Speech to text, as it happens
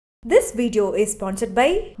This video is sponsored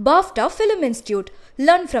by BAFTA Film Institute.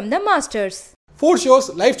 Learn from the masters. Food shows,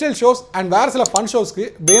 lifestyle shows and வேற சில fun shows க்கு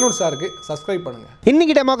வேணுர் சாருக்கு subscribe பண்ணுங்க.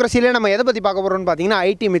 இன்னைக்கு டெமோக்ரஸில நம்ம எதை பத்தி பார்க்க போறோம்னு பாத்தீங்கன்னா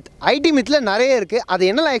ஐடி மித்ல நிறைய இருக்கு.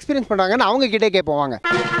 அது என்னலாம் எக்ஸ்பீரியன்ஸ் பண்றாங்கன்னு அவங்க கிட்டே கேட்போம் வாங்க.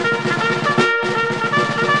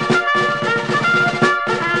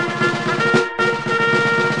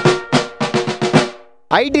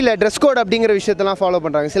 ஐடில ட்ரெஸ் கோட் அப்படிங்கிற விஷயத்தெல்லாம் ஃபாலோ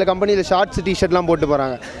பண்றாங்க. சில கம்பெனில ஷார்ட்ஸ் டி-ஷர்ட்லாம் போட்டு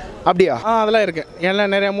போறாங்க. அப்படியா? அதெல்லாம் இருக்கு. ஏன்னா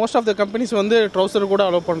நிறைய மோஸ்ட் ஆஃப் த கம்பெனிஸ் வந்து ட்ரவுசர் கூட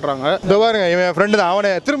அலோவ் பண்றாங்க. இதோ பாருங்க இவன் ஃப்ரெண்ட் தான்.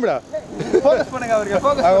 அவனே திரும்படா ஃபோக்கஸ் பண்ணுங்க. அவருக்கு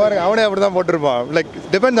ஃபோக்கஸ் அவனே அப்படி தான் போட்டுருப்பான். லைக்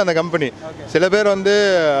டிபெண்ட்ஸ் அந்த கம்பெனி. சில பேர் வந்து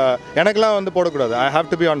எனக்குலாம் வந்து போடக்கூடாது. I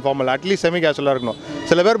have to be on formal. At least semi கேஷுவலாக இருக்கணும்.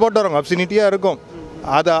 சில பேர் போட்டு வராங்க அப்சினிட்டியாக இருக்கும்.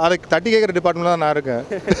 அதை தட்டி கேட்குற டிபார்ட்மெண்ட் தான் நான் இருக்கேன்.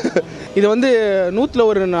 இது வந்து 100ல்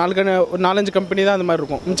ஒரு 4-5 கம்பெனி தான் அந்த மாதிரி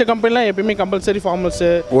இருக்கும். மிச்ச கம்பெனிலாம் எப்பயுமே கம்பல்சரி ஃபார்மல்ஸு.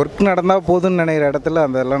 ஒர்க் நடந்தால் போதுன்னு நினைக்கிற இடத்துல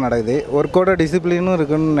அதெல்லாம் நடக்குது. ஒர்க்கோட டிசிப்ளினும்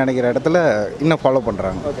இருக்குன்னு நினைக்கிற இடத்துல இன்னும் ஃபாலோ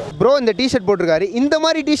பண்ணுறாங்க. ப்ரோ இந்த டிஷர்ட் போட்டிருக்காரு. இந்த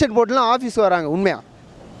மாதிரி டிஷர்ட் போட்டுலாம் ஆஃபீஸ் வராங்க உண்மையா?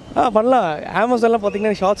 பண்ணலாம். அமேசான்லாம்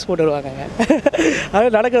பார்த்தீங்கன்னா ஷார்ட்ஸ் போட்டு வருவாங்க. அது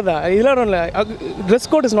நடக்குதா? இதெல்லாம் ஒன்றும் இல்லை. Dress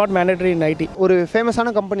code is not mandatory in IT. ஒரு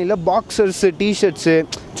ஃபேமஸான கம்பெனியில் பாக்ஸர்ஸு டிஷர்ட்ஸு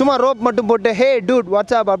சும்மா ரோப் மட்டும் போட்டு ஹே டூட்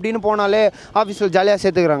வாட்ஸ்அப் அப்படின்னு போனாலே ஆஃபீஸில் ஜாலியாக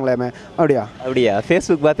சேர்த்துக்கிறாங்களே. அப்படியா?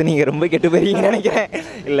 ஃபேஸ்புக் பார்த்து நீங்கள் ரொம்ப கெட்டு போயிருக்கீங்கன்னு நினைக்கிறேன்.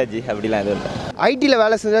 இல்லை ஜி, அப்படிலாம் எதுவும் இல்லை. ஐடியில்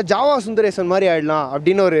வேலை செஞ்சால் ஜாவா சுந்தரேசன் மாதிரி ஆகிடலாம்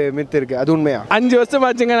அப்படின்னு ஒரு மித்து இருக்குது. அது உண்மையா? 5 வருஷம்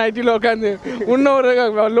ஆச்சுங்க ஐடியில் உட்காந்து. இன்னும் ஒரு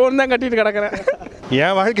லோன் தான் கட்டிட்டு கிடக்கிறேன்.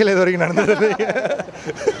 என் வாழ்க்கையில் இது வரைக்கும் நடந்தது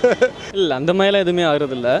இல்லை. அந்த மாதிரிலாம் எதுவுமே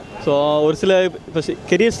ஆகிறது இல்லை. ஸோ ஒரு சில இப்போ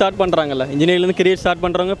கெரியர் ஸ்டார்ட் பண்ணுறாங்கல்ல, இன்ஜினியர்லேருந்து கெரியர் ஸ்டார்ட்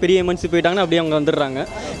பண்ணுறவங்க பெரிய எம்என்சி போயிட்டாங்கன்னா அப்படியே அவங்க வந்துடுறாங்க.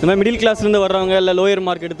 இந்த மாதிரி மிடில் கிளாஸ்லேருந்து வர்றவங்க இல்லை லோயர்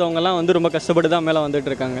மார்க் எடுத்தவங்கலாம் வந்து ரொம்ப கஷ்டப்பட்டு தான் மேலே வந்துட்டு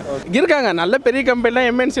இருக்காங்க. நல்ல பெரிய கம்பெனிலாம்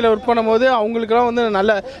எம்என்சியில் ஒர்க் பண்ணும்போது அவங்களுக்குலாம் வந்து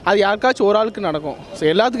நல்ல அது யாருக்காச்சும் ஒரு ஆளுக்கு நடக்கும். ஸோ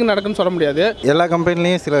எல்லாத்துக்கும் நடக்கும்னு சொல்ல முடியாது. எல்லா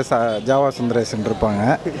கம்பெனிலையும் சில ஜாவா சுந்தரேசன் இருப்பாங்க.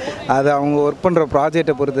 அது அவங்க ஒர்க் பண்ணுற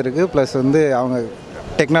ப்ராஜெக்டை பொறுத்து இருக்குது. ப்ளஸ் வந்து அவங்க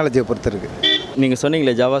டெக்னாலஜியை பொறுத்து இருக்குது. நீங்கள்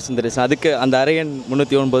சொன்னீங்களே ஜாவா சுந்தரேசன், அதுக்கு அந்த அரையன்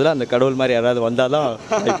 309 அந்த கடவுள் மாதிரி யாராவது வந்தால் தான்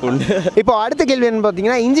இப்போ அடுத்த கேள்வி என்ன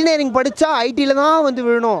பார்த்தீங்கன்னா, இன்ஜினியரிங் படித்தா ஐடியில் தான் வந்து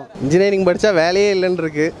விழணும். இன்ஜினியரிங் படித்தா வேலையே இல்லைன்னு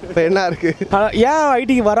இருக்குது. இப்போ என்ன இருக்குது? ஏன்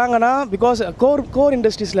ஐடிக்கு வராங்கன்னா பிகாஸ் கோர்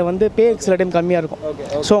இண்டஸ்ட்ரீஸில் வந்து பே சில டைம் கம்மியாக இருக்கும்.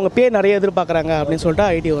 ஸோ அவங்க பே நிறைய எதிர்பார்க்குறாங்க அப்படின்னு சொல்லிட்டு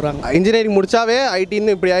ஐடி வராங்க. இன்ஜினியரிங் முடித்தாவே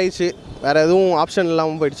ஐடின்னு இப்படி ஆயிடுச்சு. வேறு எதுவும் ஆப்ஷன்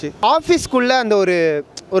இல்லாமல் போயிடுச்சு. ஆஃபீஸ்க்குள்ளே அந்த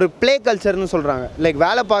ஒரு ப்ளே கல்ச்சர்னு சொல்கிறாங்க. லைக்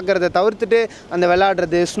வேலை பார்க்குறத தவிர்த்துட்டு அந்த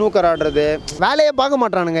விளையாடுறது, ஸ்னூக்கர் ஆடுறது, வேலையை பார்க்க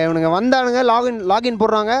மாட்டானுங்க இவனுங்க. வந்தானுங்க லாகின்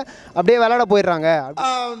போடுறாங்க, அப்படியே விளையாட போயிடுறாங்க.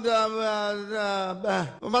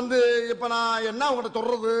 வந்து இப்போ நான் என்ன உங்கள்கிட்ட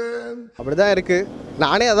சொல்கிறது? அப்படி தான் இருக்குது.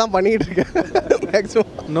 நானே அதான் பண்ணிக்கிட்டு இருக்கேன்.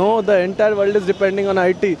 Maximum no, the entire world is depending on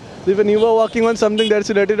ID. Even you are working on something that's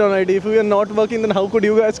related on IT. If you are not working, then how could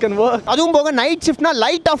you guys can work? அதுவும் போக night ஷிஃப்ட்னா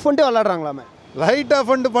light off பண்ணிட்டு விளையாடுறாங்களாமே. Light off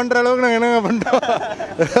பண்ணிட்டு பண்ணுற அளவுக்கு நாங்கள் என்னங்க பண்ணுறோம்?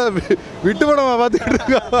 விட்டு படமாக பார்த்துக்கிட்டு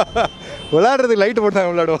இருக்கோம். விளையாடுறதுக்கு லைட்டு போட்டு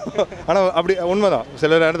நாங்கள் விளையாடுவோம். ஆனால் அப்படி உண்மைதான்,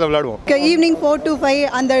 சில இடத்துல விளையாடுவோம். ஈவினிங் 4 to 5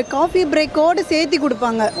 அந்த காஃபி பிரேக்கோடு சேர்த்து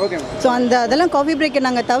கொடுப்பாங்க. ஸோ அதெல்லாம் காஃபி பிரேக்கை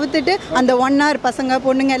நாங்கள் தவிர்த்துட்டு அந்த 1 hour பசங்க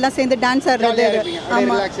பொண்ணுங்க எல்லாம் சேர்ந்து டான்ஸ் ஆடுறது.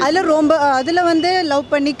 ஆமாம், அதில் வந்து லவ்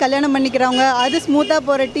பண்ணி கல்யாணம் பண்ணிக்கிறவங்க, அது ஸ்மூத்தாக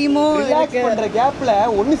போகிற டீமும் கேப்பில்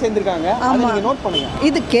ஒன்று சேர்ந்துருக்காங்க. ஆமாம், நோட் பண்ணுங்க.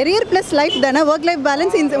 இது கெரியர் ப்ளஸ் லைஃப் தானே, ஒர்க் லைஃப்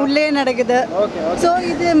பேலன்ஸ் உள்ளே நடக்குது. ஸோ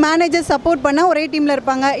இது மேனேஜர் சப்போர்ட் பண்ணால் ஒரே டீமில்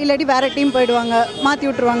இருப்பாங்க, இல்லாட்டி வேறு டீம் போயிடுவாங்க, மாற்றி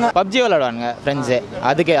விட்டுருவாங்க. பப்ஜி விளையாடுவாங்க ஃப்ரெண்ட்ஸு.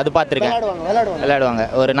 அது பார்த்துருக்கேன். விளையாடுவாங்க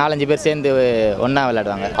ஒரு 4-5 பேர் சேர்ந்து ஒன்றா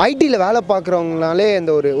விளையாடுவாங்க. ஐடியில் வேலை பார்க்குறவங்கனாலே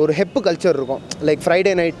இந்த ஒரு ஹெப்பு கல்ச்சர் இருக்கும். லைக்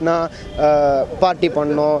ஃப்ரைடே நைட்னா பார்ட்டி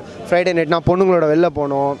பண்ணணும், ஃப்ரைடே நைட்னா பொண்ணுங்களோட வெளில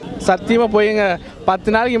போகணும். சத்தியமாக போய்ங்க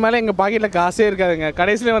 10 நாளைக்கு மேலே எங்கள் பாக்கெட்டில் காசே இருக்காதுங்க.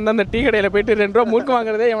 கடைசியில் வந்து அந்த டீ கடையில் போயிட்டு 2 ரூபா முறுக்கு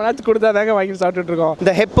வாங்குறதே எவனாச்சும் கொடுத்தா தாங்க வாங்கி சாப்பிட்டுட்டு இருக்கோம்.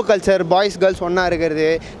 இந்த ஹெப்பு கல்ச்சர், பாய்ஸ் கேர்ள்ஸ் ஒன்றா இருக்கிறது,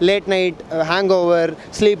 late night, hang over,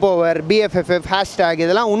 sleep over, BFFF, hashtag,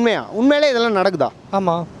 இதெல்லாம் உண்மையிலே இதெல்லாம் நடக்குதா?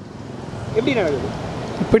 ஆமாம். எப்படி நடக்குது?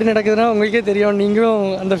 இப்படி நடக்குதுன்னா உங்களுக்கே தெரியும். நீங்களும்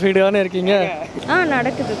அந்த ஃபீல்டு தானே இருக்கீங்க.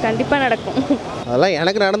 நடக்குது, கண்டிப்பாக நடக்கும். அதெல்லாம்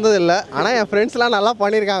எனக்கு நடந்தது இல்லை. ஆனால் என் ஃப்ரெண்ட்ஸ்லாம் நல்லா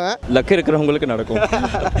பண்ணியிருக்காங்க. லக் இருக்கிறவங்களுக்கு நடக்கும்.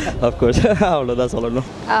 அஃப்கோர்ஸ் அவ்வளோதான் சொல்லணும்.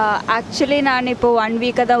 ஆக்சுவலி நான் இப்போ 1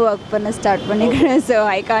 வீக்காக தான் ஒர்க் பண்ண ஸ்டார்ட் பண்ணிக்கிறேன். So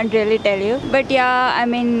I can't really tell you. But I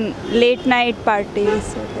mean late night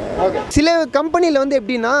parties. சில கம்பெனியில் வந்து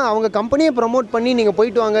எப்படின்னா அவங்க கம்பெனியை ப்ரமோட் பண்ணி நீங்கள்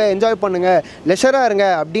போயிட்டு வாங்க, என்ஜாய் பண்ணுங்கள், லெஷராக இருங்க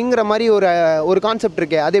அப்படிங்கிற மாதிரி ஒரு கான்செப்ட்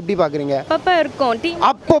இருக்கு. அது எப்படி பார்க்குறீங்க? அப்பப்போ இருக்கும், டீம்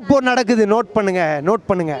அப்பப்போ நடக்குது. நோட்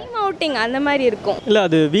பண்ணுங்க. அவுட்டிங் அந்த மாதிரி இருக்கும். இல்லை,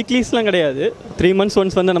 அது வீக்லிஸ்லாம் கிடையாது. 3 months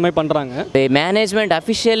ஒன்ஸ் வந்து அந்த மாதிரி பண்ணுறாங்க. Management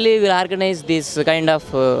officially will organize this kind of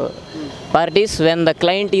parties when the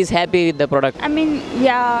client is happy with the product. I mean,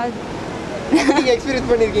 experience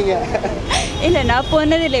பண்ணியிருக்கீங்க? இல்லை, நான்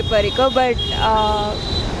போனதில்லை இப்போ வரைக்கும். But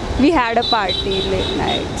we had a party late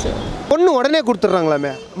night. So பொண்ணு உடனே கொடுத்துட்றாங்களாமே.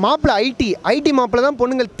 மாப்பிள்ளை ஐடி மாப்பிள்ளை தான்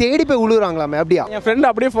பொண்ணுங்கள் தேடி போய் விழுகுறாங்களாமே. அப்படியா? என் ஃப்ரெண்டு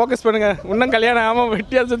அப்படியே ஃபோக்கஸ் பண்ணுங்க. இன்னும் கல்யாணம் ஆகாமல்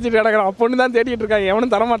வெட்டியாக செஞ்சுட்டு கிடக்கிறான். பொண்ணு தான் தேடிட்டு இருக்காங்க,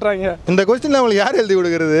 எவனும் தரமாட்டாங்க. இந்த கொஸ்டின் அவங்களுக்கு யார் எழுதி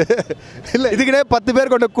கொடுக்குறது? இல்லை, இதுக்கிட்டே 10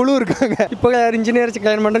 பேர் கொண்ட குழு இருக்காங்க. இப்போ இன்ஜினியர்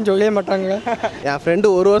கல்யாணம் பண்ணுறேன்னு சொல்லவே மாட்டாங்க. என்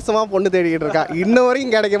ஃப்ரெண்டு 1 வருஷமாக பொண்ணு தேடிக்கிட்டு இருக்கா, இன்ன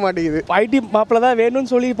வரைக்கும் கிடைக்க மாட்டேங்குது. ஐடி மாப்பிள்ளை தான்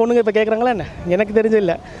வேணும்னு சொல்லி பொண்ணுங்க இப்போ கேட்குறாங்களா என்ன? எனக்கு தெரிஞ்சு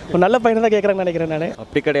இல்லை, ஒரு நல்ல பையனை தான் கேட்குறாங்கன்னு நினைக்கிறேன் நான்.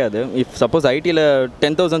 அப்படி கிடையாது. இஃப் சப்போஸ் ஐடியில்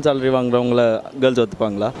 10,000 சேலரி வாங்குறவங்கள கேர்ள்ஸ்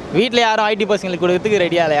ஒத்துப்பாங்களா? வீட்டில் யாரும் ஐடி பசங்களுக்கு கொடுக்கறதுக்கு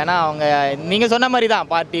ரெடியாக இல்லை. ஏன்னா அவங்க நீங்கள் சொன்ன மாதிரி தான்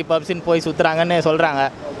பார்ட்டி பப்ஸின்னு போய் சுற்றுறாங்கன்னு சொல்கிறாங்க.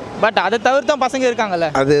 பட் அதை தவிர்த்தும் பசங்க இருக்காங்கல்ல.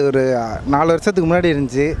 அது ஒரு 4 வருஷத்துக்கு முன்னாடி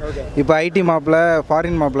இருந்துச்சு. இப்போ ஐடி மாப்பிள்ளை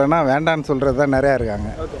ஃபாரின் மாப்பிள்ளைனா வேண்டான்னு சொல்கிறது தான் நிறையா இருக்காங்க.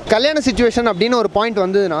 கல்யாண சுச்சுவேஷன் அப்படின்னு ஒரு பாயிண்ட்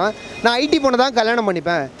வந்ததுன்னா நான் ஐடி பொண்ணை தான் கல்யாணம்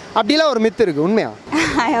பண்ணிப்பேன் அப்படிலாம் ஒரு மித்து இருக்குது. உண்மையா?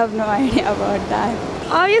 I have no idea about that.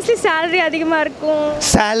 Obviously salary அதிகமாக இருக்கும்.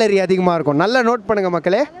 சேலரி அதிகமாக இருக்கும். நல்லா நோட் பண்ணுங்கள்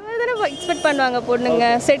மக்களே. எக்ஸ்பெக்ட் பண்ணுவாங்க பொண்ணுங்க,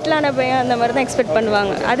 செட்டிலான பையன் அந்த மாதிரி தான் எக்ஸ்பெக்ட்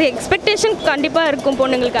பண்ணுவாங்க. அது எக்ஸ்பெக்டேஷன் கண்டிப்பாக இருக்கும்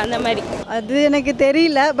பொண்ணுங்களுக்கு அந்த மாதிரி. அது எனக்கு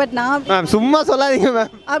தெரியல. பட் நான் மேம் சும்மா சொல்லாதீங்க மேம்.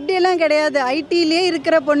 அப்படியெல்லாம் கிடையாது. ஐடியிலே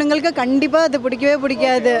இருக்கிற பொண்ணுங்களுக்கு கண்டிப்பாக அது பிடிக்கவே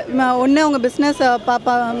பிடிக்காது. ஒன்று அவங்க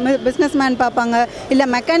பிஸ்னஸ் மேன் பார்ப்பாங்க, இல்லை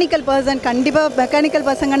மெக்கானிக்கல் பர்சன். கண்டிப்பாக மெக்கானிக்கல்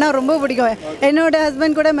பசங்கன்னா ரொம்ப பிடிக்கும். என்னோட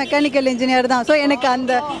ஹஸ்பண்ட் கூட மெக்கானிக்கல் இன்ஜினியர் தான். ஸோ எனக்கு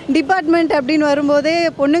அந்த டிபார்ட்மெண்ட் அப்படின்னு வரும்போதே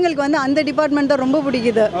பொண்ணுங்களுக்கு வந்து அந்த டிபார்ட்மெண்ட் தான் ரொம்ப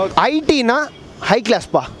பிடிக்குது. ஐடினா ஹை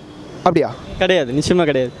கிளாஸ்பா? அப்படியா? கிடையாது, நிச்சயமாக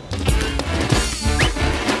கிடையாது.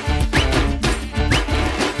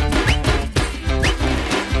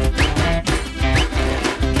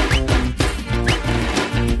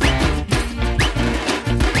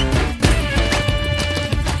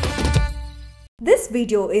 This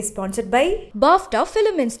video is sponsored by BAFTA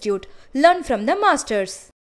Film Institute. Learn from the masters.